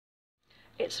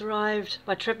It's arrived,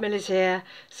 my treadmill is here,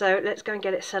 so let's go and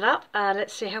get it set up and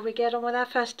let's see how we get on with our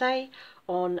first day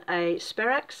on a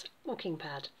Sperax walking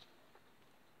pad.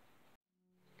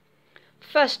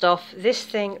 First off, this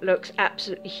thing looks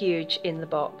absolutely huge in the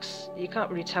box. You can't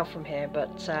really tell from here,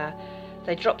 but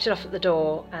they dropped it off at the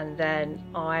door and then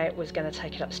I was going to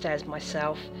take it upstairs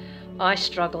myself. I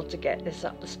struggled to get this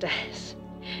up the stairs.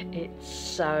 It's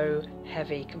so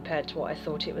heavy compared to what I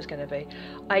thought it was going to be.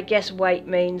 I guess weight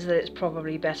means that it's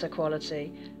probably better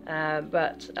quality,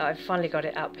 but I've finally got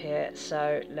it up here,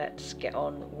 so let's get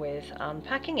on with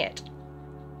unpacking it.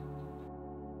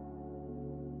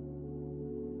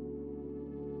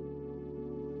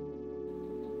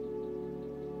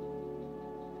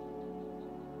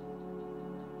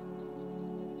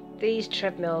 These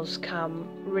treadmills come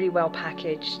really well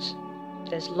packaged.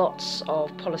 There's lots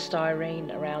of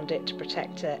polystyrene around it to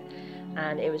protect it,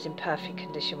 and it was in perfect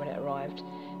condition when it arrived.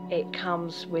 It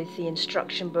comes with the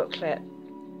instruction booklet,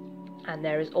 and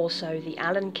there is also the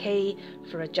Allen key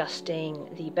for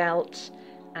adjusting the belt,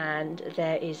 and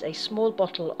there is a small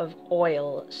bottle of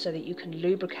oil so that you can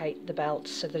lubricate the belt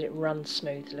so that it runs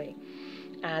smoothly.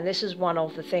 And this is one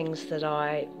of the things that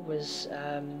I was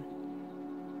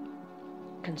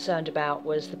concerned about,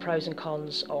 was the pros and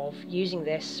cons of using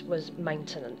this was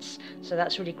maintenance, so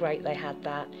that's really great they had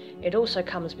that. It also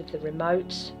comes with the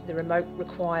remote. The remote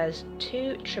requires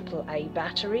 2 AAA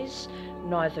batteries,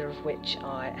 neither of which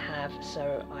I have,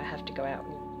 so I have to go out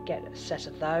and get a set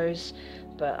of those,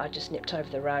 but I just nipped over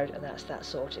the road and that's that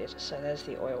sorted. So there's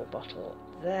the oil bottle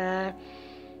there,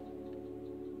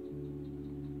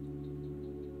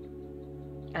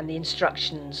 and the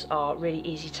instructions are really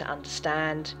easy to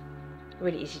understand,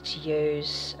 really easy to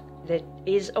use. There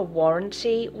is a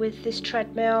warranty with this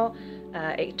treadmill.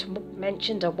 It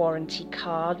mentioned a warranty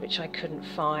card which I couldn't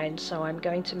find, so I'm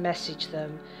going to message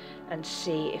them and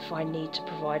see if I need to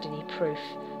provide any proof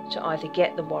to either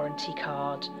get the warranty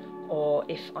card or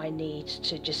if I need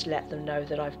to just let them know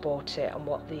that I've bought it and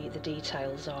what the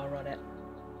details are on it.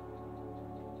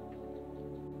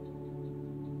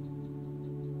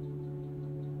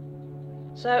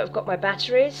 So I've got my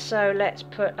batteries, so let's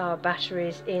put our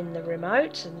batteries in the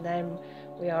remote and then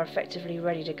we are effectively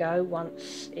ready to go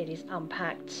once it is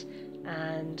unpacked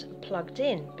and plugged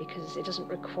in, because it doesn't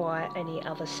require any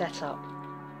other setup.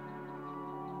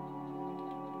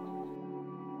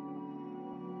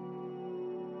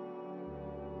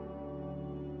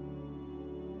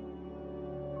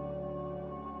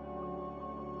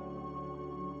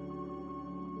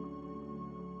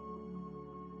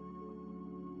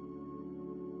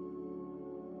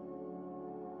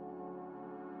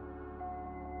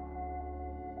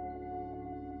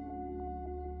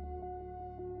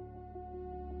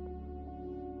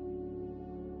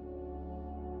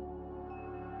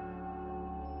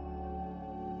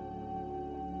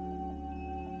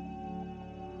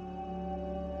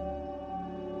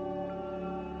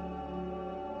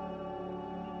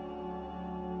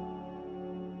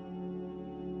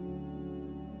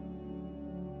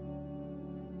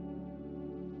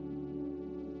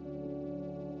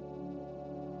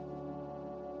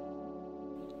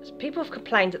 People have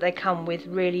complained that they come with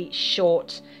really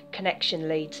short connection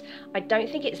leads. I don't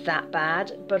think it's that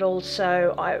bad, but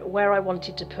also where I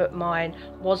wanted to put mine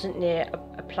wasn't near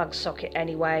a plug socket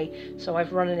anyway, so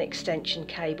I've run an extension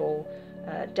cable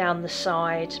down the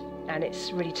side and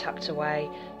it's really tucked away,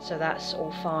 so that's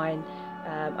all fine.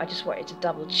 I just wanted to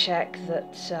double check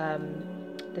that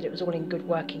that it was all in good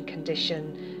working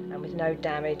condition and with no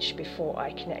damage before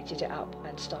I connected it up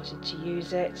and started to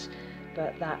use it.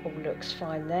 But that all looks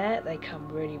fine there. They come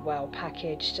really well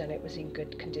packaged and it was in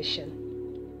good condition.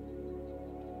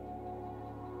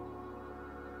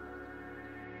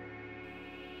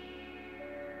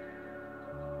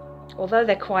 Although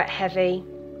they're quite heavy,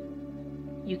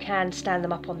 you can stand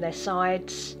them up on their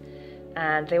sides,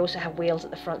 and they also have wheels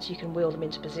at the front so you can wheel them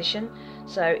into position.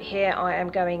 So here I am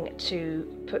going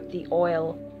to put the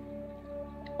oil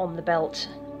on the belt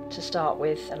to start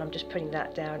with, and I'm just putting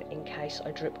that down in case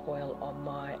I drip oil on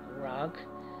my rug.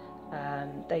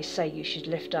 They say you should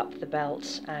lift up the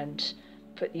belt and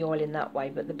put the oil in that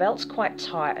way, but the belt's quite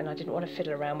tight and I didn't want to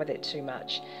fiddle around with it too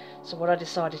much, so what I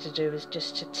decided to do was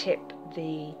just to tip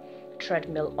the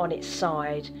treadmill on its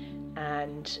side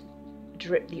and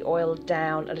drip the oil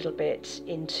down a little bit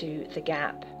into the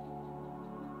gap.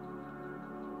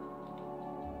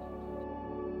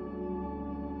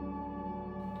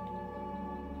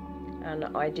 And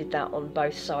I did that on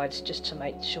both sides just to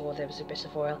make sure there was a bit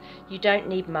of oil. You don't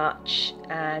need much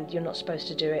and you're not supposed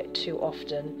to do it too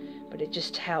often, but it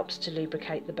just helps to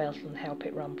lubricate the belt and help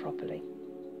it run properly.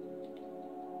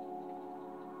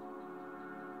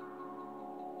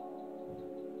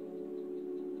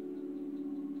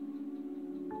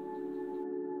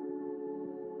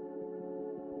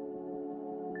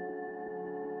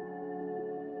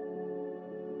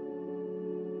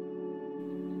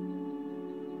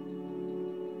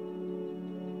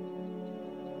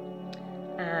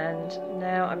 And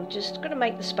now I'm just going to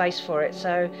make the space for it.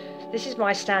 So this is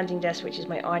my standing desk, which is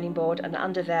my ironing board, and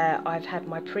under there I've had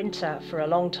my printer for a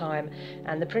long time,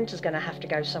 and the printer's going to have to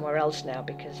go somewhere else now,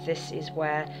 because this is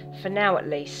where, for now at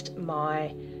least,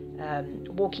 my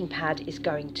walking pad is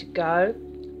going to go,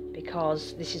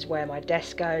 because this is where my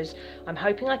desk goes. I'm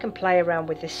hoping I can play around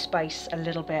with this space a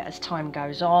little bit as time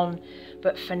goes on,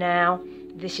 but for now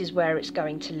this is where it's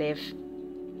going to live.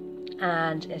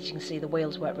 And as you can see, the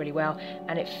wheels work really well,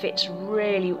 and it fits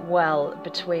really well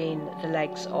between the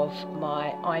legs of my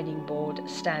ironing board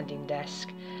standing desk.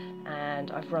 And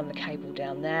I've run the cable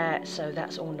down there, so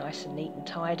that's all nice and neat and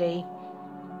tidy.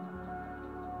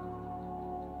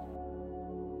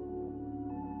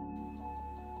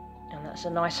 And that's a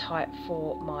nice height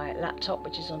for my laptop,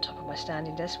 which is on top of my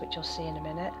standing desk, which you'll see in a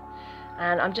minute.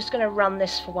 And I'm just going to run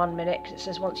this for 1 minute, because it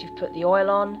says once you've put the oil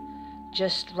on,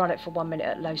 just run it for 1 minute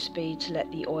at low speed to let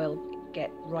the oil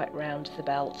get right round the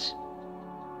belt.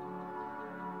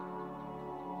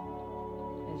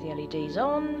 There's the LEDs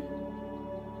on.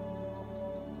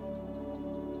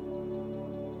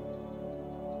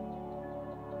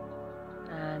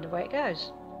 And away it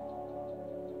goes.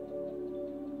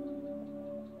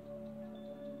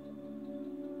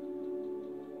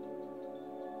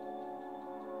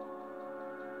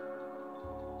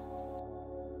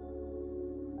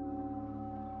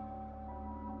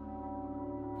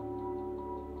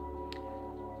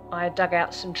 I dug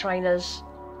out some trainers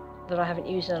that I haven't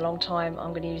used in a long time.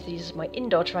 I'm going to use these as my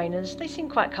indoor trainers. They seem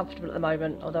quite comfortable at the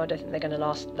moment, although I don't think they're going to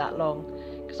last that long,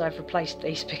 because I've replaced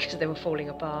these because they were falling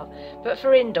apart. But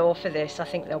for indoor, for this, I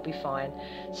think they'll be fine.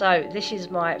 So this is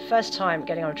my first time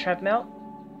getting on a treadmill.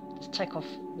 Just take off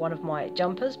one of my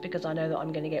jumpers, because I know that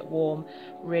I'm going to get warm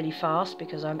really fast,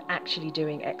 because I'm actually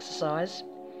doing exercise.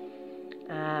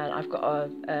 And I've got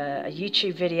a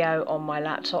YouTube video on my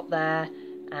laptop there,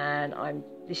 and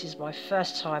this is my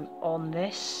first time on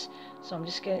this, so I'm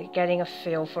just getting a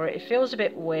feel for it. It feels a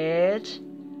bit weird,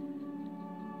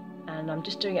 and I'm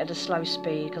just doing it at a slow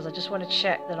speed because I just want to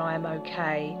check that I am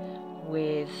okay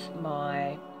with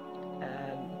my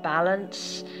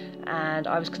balance. And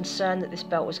I was concerned that this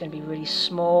belt was going to be really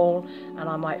small and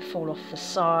I might fall off the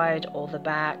side or the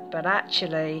back, but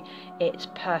actually it's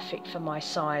perfect for my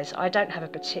size. I don't have a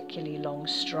particularly long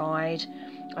stride.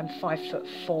 I'm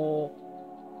 5'4",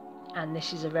 and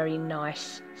this is a very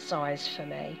nice size for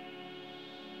me.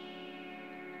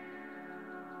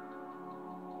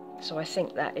 So I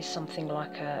think that is something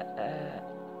like a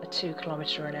 2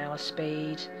 km/h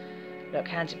speed. Look,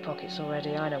 hands in pockets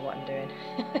already, I know what I'm doing.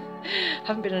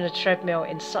 Haven't been on a treadmill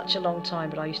in such a long time,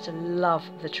 but I used to love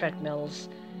the treadmills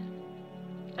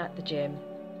at the gym.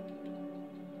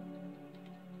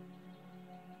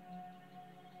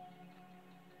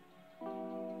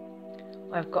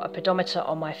 I've got a pedometer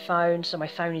on my phone, so my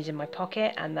phone is in my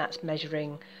pocket and that's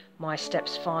measuring my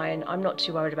steps fine. I'm not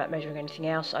too worried about measuring anything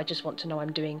else. I just want to know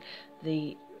I'm doing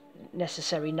the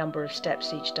necessary number of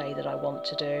steps each day that I want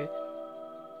to do.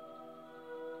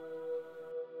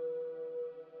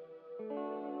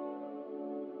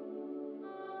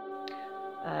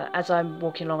 As I'm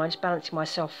walking along, I'm just balancing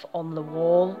myself on the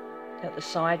wall at the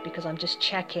side because I'm just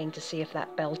checking to see if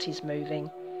that belt is moving.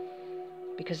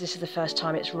 Because this is the first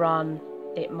time it's run,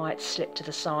 it might slip to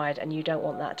the side, and you don't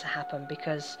want that to happen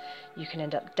because you can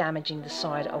end up damaging the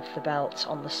side of the belt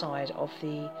on the side of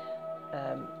the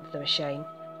machine.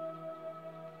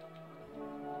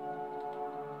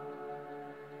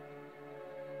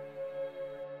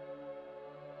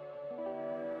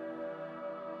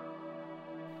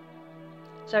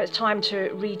 So it's time to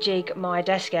rejig my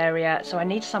desk area, so I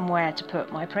need somewhere to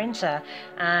put my printer,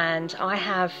 and I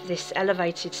have this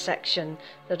elevated section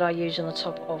that I use on the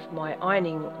top of my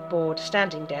ironing board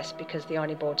standing desk because the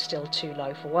ironing board's still too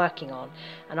low for working on.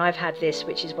 And I've had this,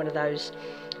 which is one of those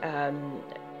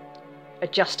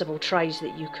adjustable trays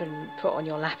that you can put on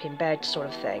your lap in bed sort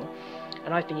of thing,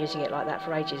 and I've been using it like that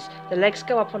for ages. The legs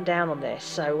go up and down on this,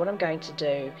 so what I'm going to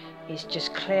do is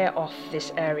just clear off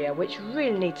this area, which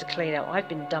really needs a clean out. I've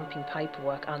been dumping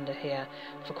paperwork under here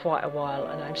for quite a while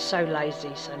and I'm so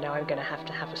lazy, so now I'm going to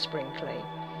have a spring clean.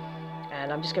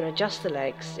 And I'm just going to adjust the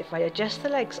legs. If I adjust the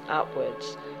legs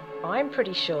upwards, I'm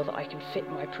pretty sure that I can fit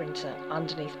my printer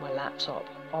underneath my laptop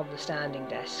on the standing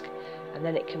desk, and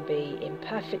then it can be in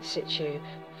perfect situ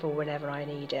for whenever I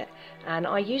need it. And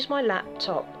I use my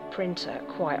laptop printer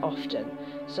quite often,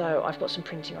 so I've got some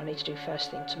printing I need to do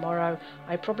first thing tomorrow.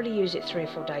 I probably use it 3 or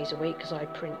 4 days a week because I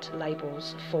print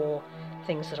labels for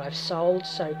things that I've sold,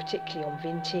 so particularly on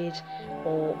Vinted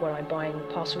or where I'm buying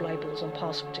parcel labels on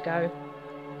Parcel to Go,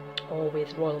 or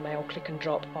with Royal Mail click and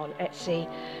drop on Etsy.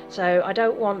 So I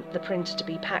don't want the printer to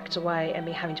be packed away and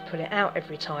me having to pull it out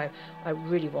every time. I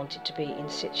really want it to be in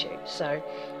situ. So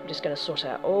I'm just going to sort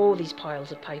out all these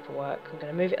piles of paperwork. I'm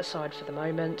going to move it aside for the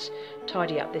moment,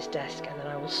 tidy up this desk, and then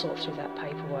I will sort through that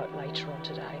paperwork later on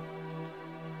today.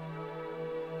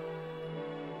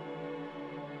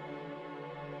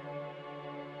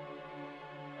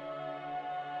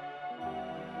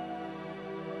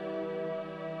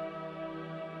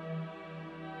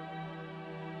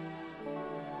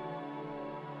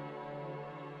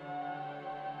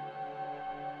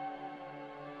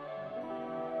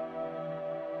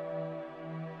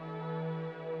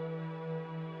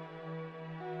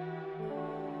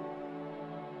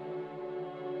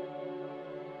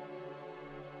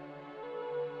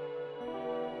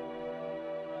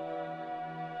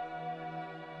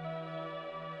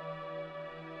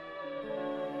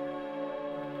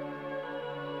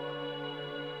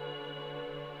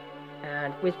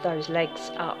 And with those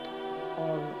legs up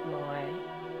on my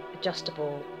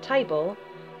adjustable table,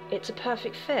 it's a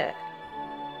perfect fit.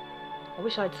 I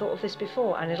wish I'd thought of this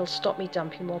before, and it'll stop me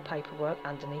dumping more paperwork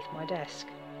underneath my desk.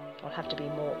 I'll have to be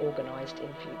more organised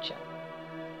in future.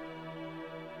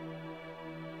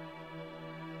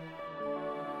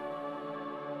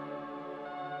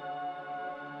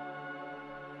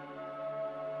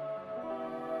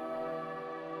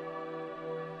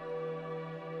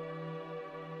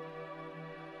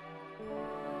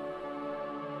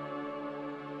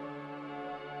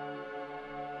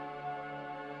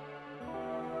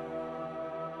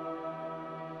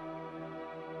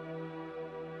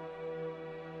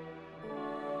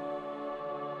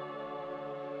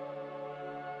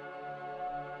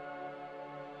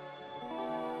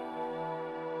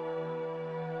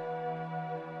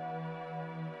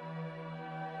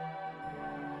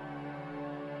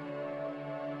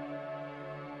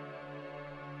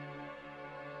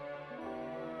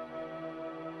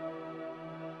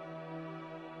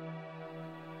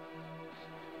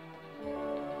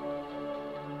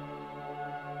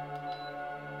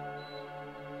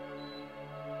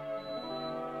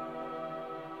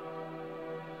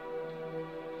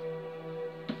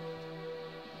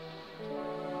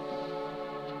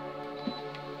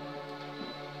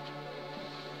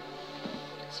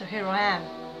 So here I am.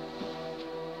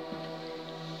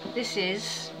 This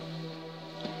is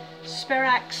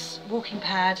Sperax walking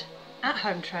pad at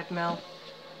home treadmill,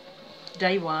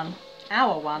 day 1,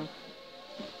 hour 1.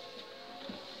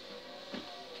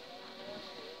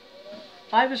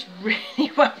 I was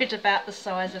really worried about the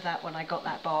size of that when I got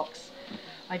that box.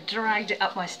 I dragged it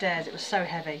up my stairs, it was so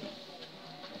heavy.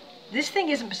 This thing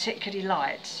isn't particularly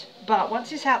light, but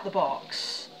once it's out the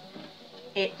box,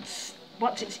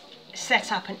 once it's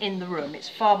set up and in the room, it's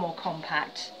far more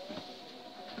compact.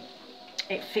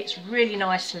 It fits really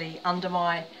nicely under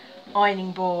my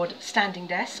ironing board standing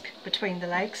desk between the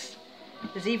legs.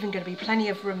 There's even going to be plenty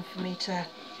of room for me to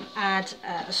add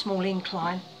a small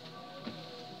incline.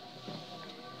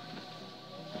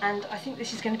 And I think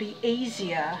this is going to be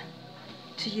easier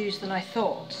to use than I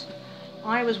thought.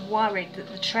 I was worried that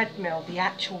the treadmill, the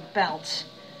actual belt,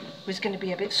 was going to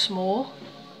be a bit small,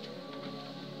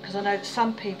 because I know that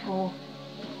some people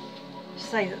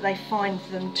say that they find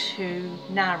them too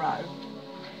narrow,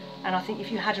 and I think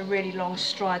if you had a really long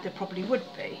stride there probably would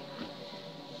be.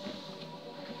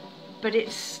 But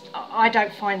I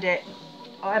don't find it.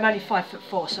 I'm only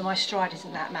 5'4", so my stride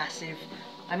isn't that massive.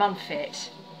 I'm unfit,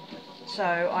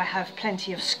 so I have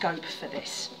plenty of scope for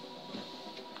this.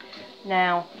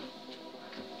 Now,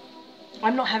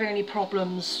 I'm not having any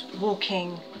problems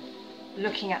walking,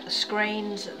 looking at the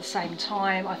screens at the same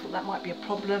time. I thought that might be a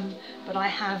problem, but I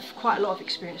have quite a lot of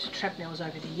experience with treadmills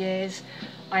over the years.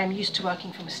 I am used to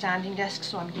working from a standing desk,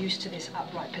 so I'm used to this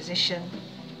upright position.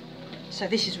 So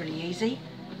this is really easy.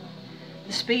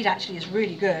 The speed actually is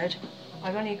really good.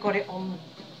 I've only got it on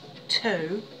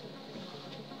 2.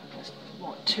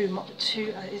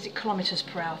 Is it kilometres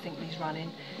per hour I think these run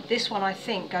in. This one I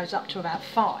think goes up to about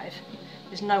 5.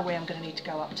 There's no way I'm going to need to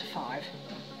go up to 5.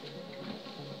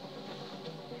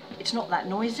 It's not that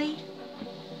noisy.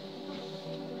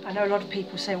 I know a lot of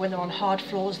people say when they're on hard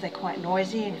floors they're quite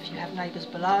noisy, and if you have neighbours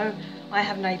below. I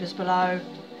have neighbours below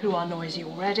who are noisy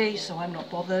already, so I'm not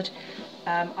bothered.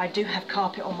 I do have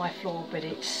carpet on my floor, but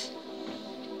it's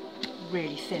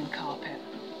really thin carpet.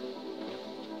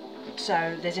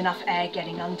 So there's enough air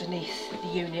getting underneath the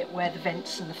unit where the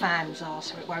vents and the fans are,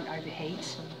 so it won't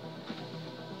overheat.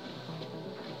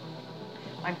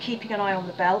 I'm keeping an eye on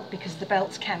the belt because the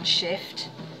belts can shift,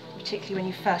 particularly when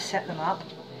you first set them up.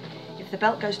 If the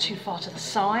belt goes too far to the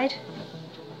side,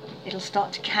 it'll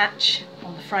start to catch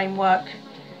on the framework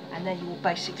and then you will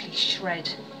basically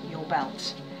shred your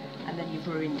belt, and then you've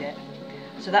ruined it.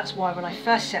 So that's why when I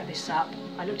first set this up,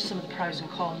 I looked at some of the pros and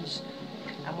cons,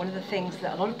 and one of the things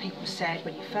that a lot of people said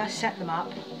when you first set them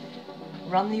up,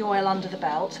 run the oil under the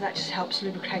belt, so that just helps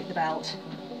lubricate the belt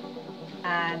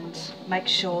and make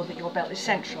sure that your belt is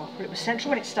central. Well, it was central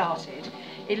when it started.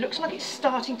 It looks like it's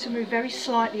starting to move very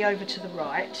slightly over to the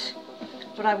right,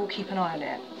 but I will keep an eye on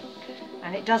it.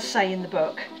 And it does say in the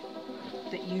book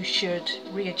that you should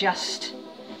readjust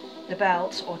the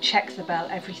belt or check the belt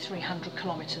every 300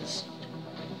 kilometers.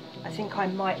 I think I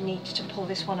might need to pull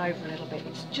this one over a little bit.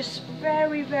 It's just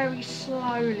very, very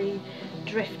slowly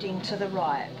drifting to the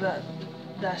right, but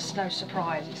that's no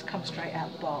surprise, it's come straight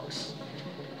out the box.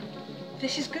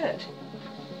 This is good.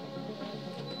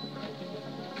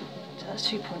 So that's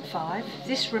 2.5.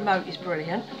 This remote is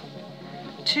brilliant.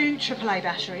 2 AAA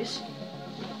batteries.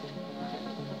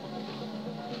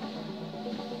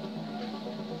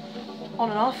 On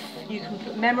and off. You can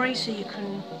put memory, so you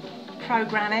can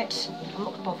program it. I'm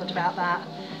not bothered about that.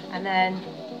 And then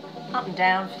up and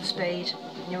down for the speed,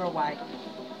 and you're away.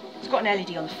 It's got an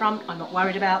LED on the front. I'm not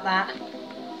worried about that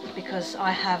because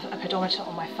I have a pedometer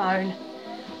on my phone,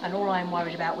 and all I'm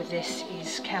worried about with this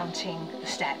is counting the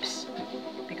steps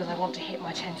because I want to hit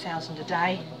my 10,000 a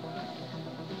day.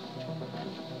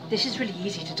 This is really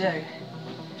easy to do.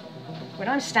 When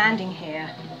I'm standing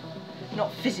here,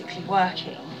 not physically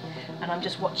working, and I'm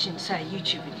just watching, say, a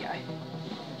YouTube video,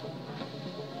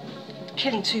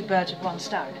 killing 2 birds with 1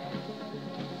 stone.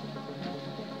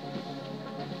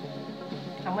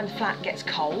 And when the flat gets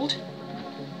cold,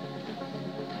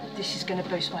 this is going to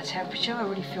boost my temperature. I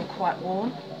already feel quite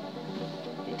warm.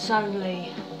 It's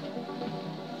only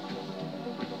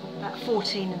about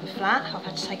 14 in the flat. I've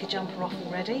had to take a jumper off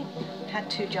already. I've had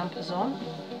 2 jumpers on.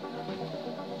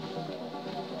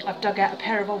 I've dug out a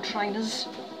pair of old trainers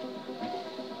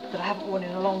that I haven't worn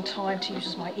in a long time to use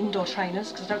as my indoor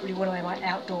trainers because I don't really want to wear my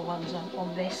outdoor ones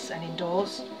on this and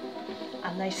indoors,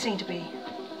 and they seem to be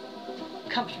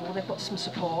comfortable. They've got some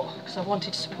support because I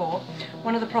wanted support.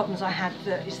 One of the problems I had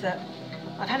is that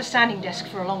I've had a standing desk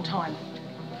for a long time,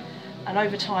 and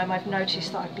over time I've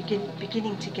noticed that I'm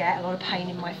beginning to get a lot of pain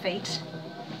in my feet,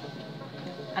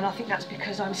 and I think that's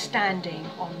because I'm standing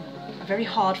on a very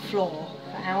hard floor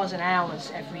for hours and hours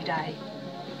every day,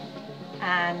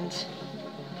 and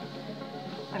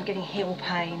I'm getting heel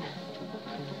pain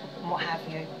and what have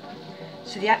you.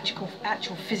 So the actual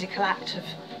physical act of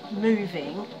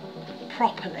moving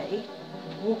properly,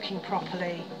 walking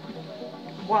properly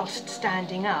whilst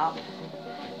standing up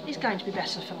is going to be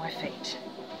better for my feet.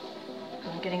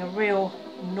 I'm getting a real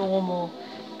normal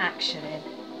action in.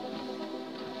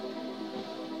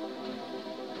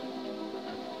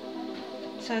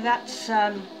 So that's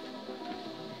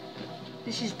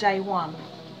this is day 1.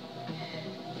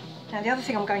 Now the other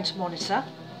thing I'm going to monitor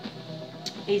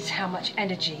is how much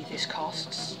energy this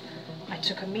costs. I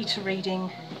took a meter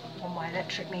reading on my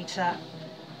electric meter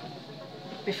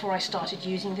before I started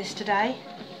using this today,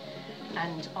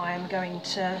 and I am going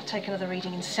to take another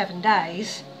reading in 7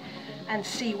 days and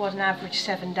see what an average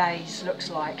 7 days looks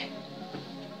like.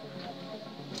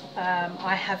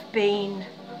 I have been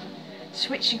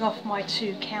switching off my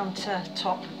 2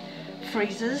 countertop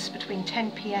freezers between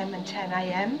 10 PM and 10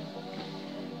 AM.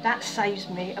 That saves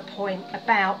me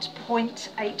about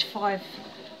 0.85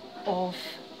 of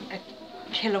a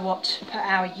kilowatt per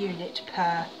hour unit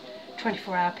per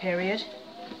 24-hour period.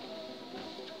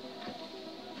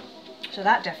 So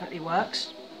that definitely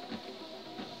works.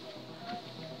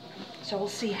 So we'll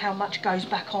see how much goes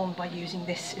back on by using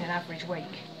this in an average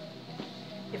week.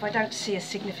 If I don't see a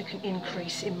significant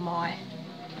increase in my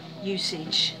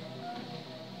usage,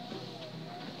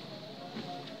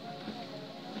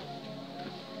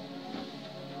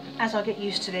 as I get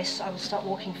used to this, I will start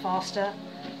walking faster.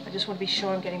 I just want to be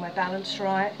sure I'm getting my balance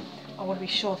right. I want to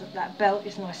be sure that that belt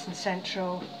is nice and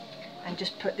central, and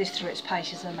just put this through its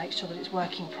paces and make sure that it's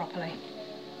working properly.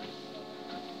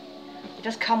 It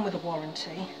does come with a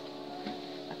warranty.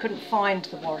 I couldn't find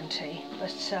the warranty,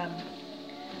 but I'm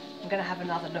going to have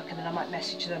another look and then I might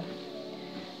message them,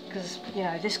 because you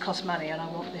know, this costs money and I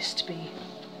want this to be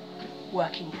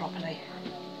working properly.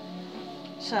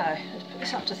 So let's put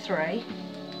this up to 3.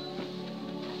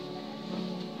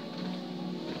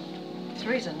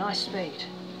 3 is a nice speed.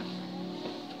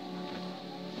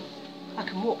 I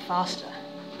can walk faster,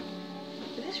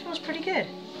 but this feels pretty good.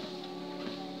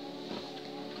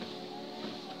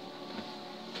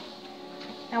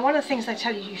 Now one of the things they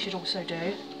tell you should also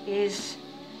do is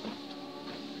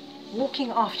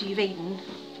walking after you've eaten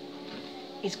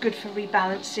is good for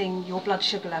rebalancing your blood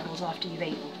sugar levels after you've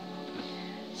eaten.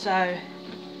 So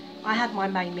I had my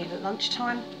main meal at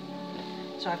lunchtime,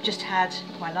 so I've just had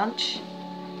my lunch.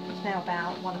 It's now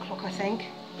about 1 o'clock, I think.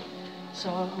 So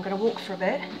I'm going to walk for a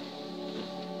bit,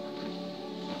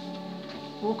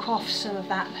 walk off some of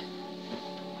that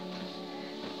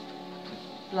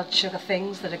blood sugar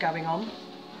things that are going on,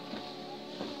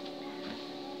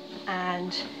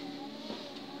 and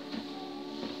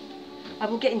I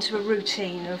will get into a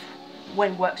routine of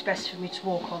when works best for me to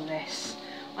walk on this.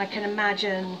 I can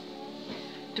imagine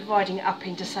dividing it up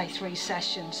into, say, 3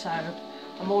 sessions, so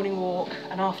a morning walk,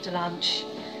 an after lunch,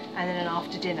 and then an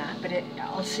after dinner, but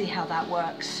I'll see how that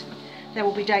works. There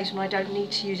will be days when I don't need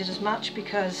to use it as much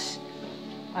because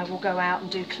I will go out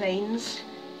and do cleans,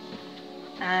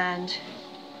 and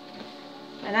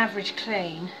an average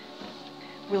clean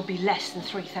will be less than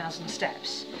 3,000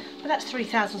 steps. But that's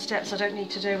 3,000 steps I don't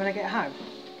need to do when I get home,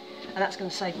 and that's going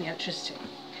to save me electricity.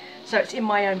 So it's in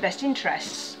my own best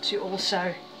interests to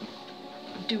also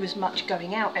do as much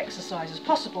going out exercise as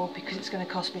possible because it's going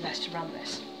to cost me less to run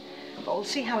this. But we'll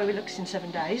see how it looks in 7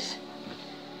 days,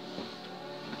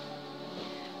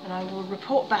 and I will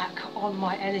report back on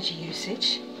my energy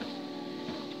usage.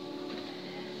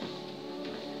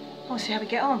 I'll see how we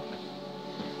get on.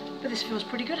 But this feels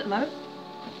pretty good at the moment.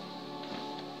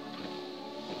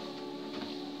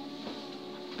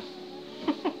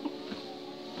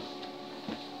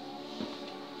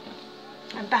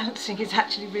 And balancing is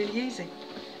actually really easy.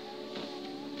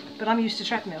 But I'm used to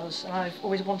treadmills and I've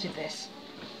always wanted this.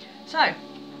 So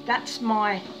that's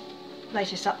my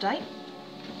latest update.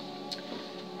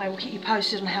 I will keep you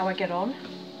posted on how I get on.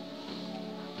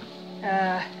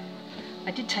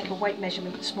 I did take a weight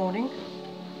measurement this morning,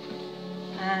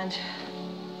 and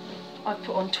I've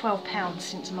put on 12 pounds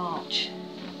since March.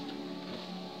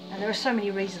 And there are so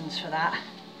many reasons for that,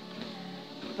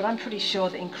 but I'm pretty sure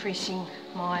that increasing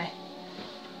my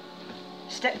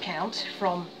step count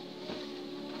from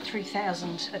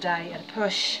 3,000 a day at a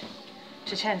push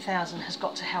to 10,000 has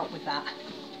got to help with that.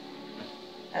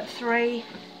 At 3,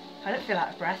 I don't feel out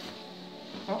of breath.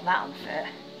 I'm not that unfit,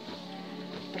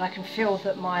 but I can feel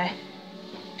that my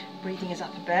breathing is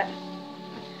up a bit.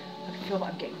 I can feel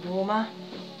that I'm getting warmer.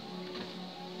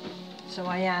 So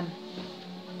I am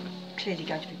clearly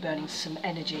going to be burning some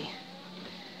energy.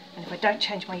 And if I don't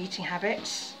change my eating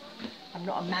habits, I'm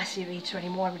not a massive eater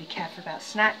anymore. I'm really careful about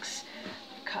snacks.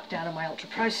 I've cut down on my ultra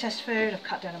processed food. I've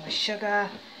cut down on my sugar.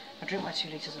 I drink my 2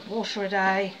 litres of water a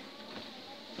day.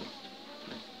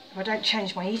 If I don't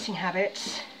change my eating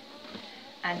habits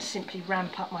and simply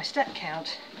ramp up my step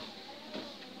count,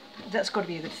 that's got to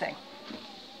be a good thing.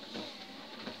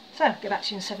 So, get back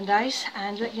to you in 7 days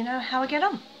and let you know how I get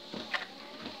on.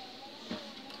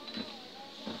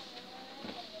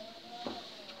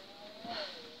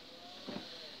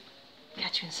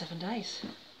 Catch you in 7 days.